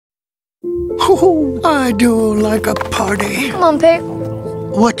Oh, I do like a party. Come on, Pooh.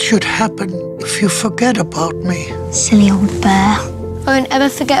 What should happen if you forget about me? Silly old bear. I won't ever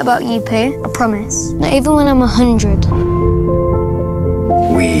forget about you, Pooh. I promise. Not even when I'm 100.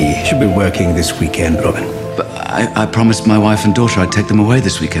 We should be working this weekend, Robin. But I promised my wife and daughter I'd take them away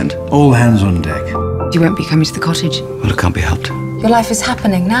this weekend. All hands on deck. You won't be coming to the cottage. Well, it can't be helped. Your life is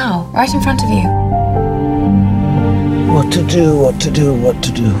happening now, right in front of you. What to do, what to do, what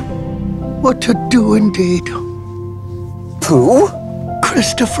to do. What to do indeed. Pooh?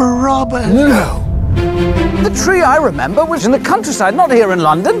 Christopher Robin. No. The tree I remember was in the countryside, not here in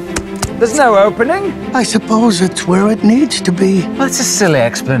London. There's no opening. I suppose it's where it needs to be. That's a silly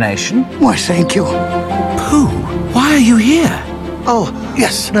explanation. Why, thank you. Pooh, why are you here? Oh,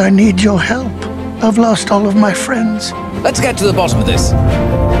 yes, I need your help. I've lost all of my friends. Let's get to the bottom of this.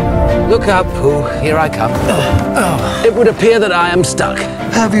 Look up, Pooh. Here I come. It would appear that I am stuck.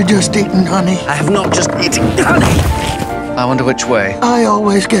 Have you just eaten honey? I have not just eaten honey. I wonder which way. I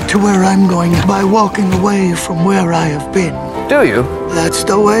always get to where I'm going by walking away from where I have been. Do you? That's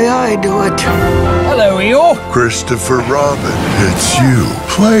the way I do it. Hello, Eeyore. Christopher Robin, it's you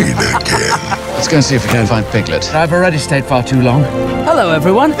playing again. Let's go and see if we can find Piglet. I've already stayed far too long. Hello,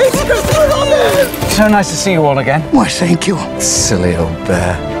 everyone. It's Christopher Robin! So nice to see you all again. Why, thank you. Silly old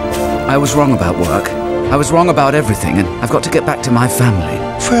bear. I was wrong about work. I was wrong about everything, and I've got to get back to my family.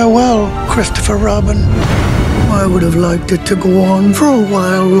 Farewell, Christopher Robin. I would have liked it to go on for a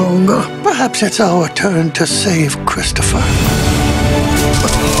while longer. Perhaps it's our turn to save Christopher.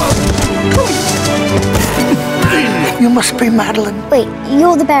 You must be Madeline. Wait,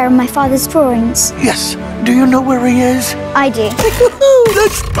 you're the bear in my father's drawings. Yes. Do you know where he is? I do.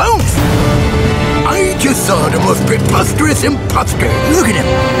 Let's bounce! I just saw the most preposterous imposter. Look at him.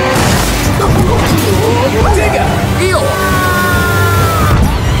 Digger! Eeyore!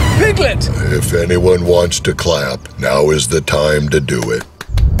 Piglet! If anyone wants to clap, now is the time to do it.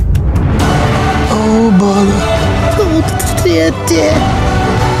 Oh, bother. Oh, dear, dear.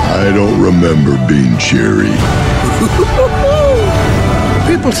 I don't remember being cheery.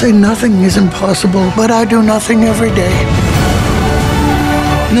 People say nothing is impossible, but I do nothing every day.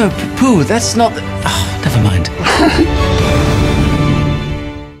 No, Pooh, that's not the... Oh, never mind.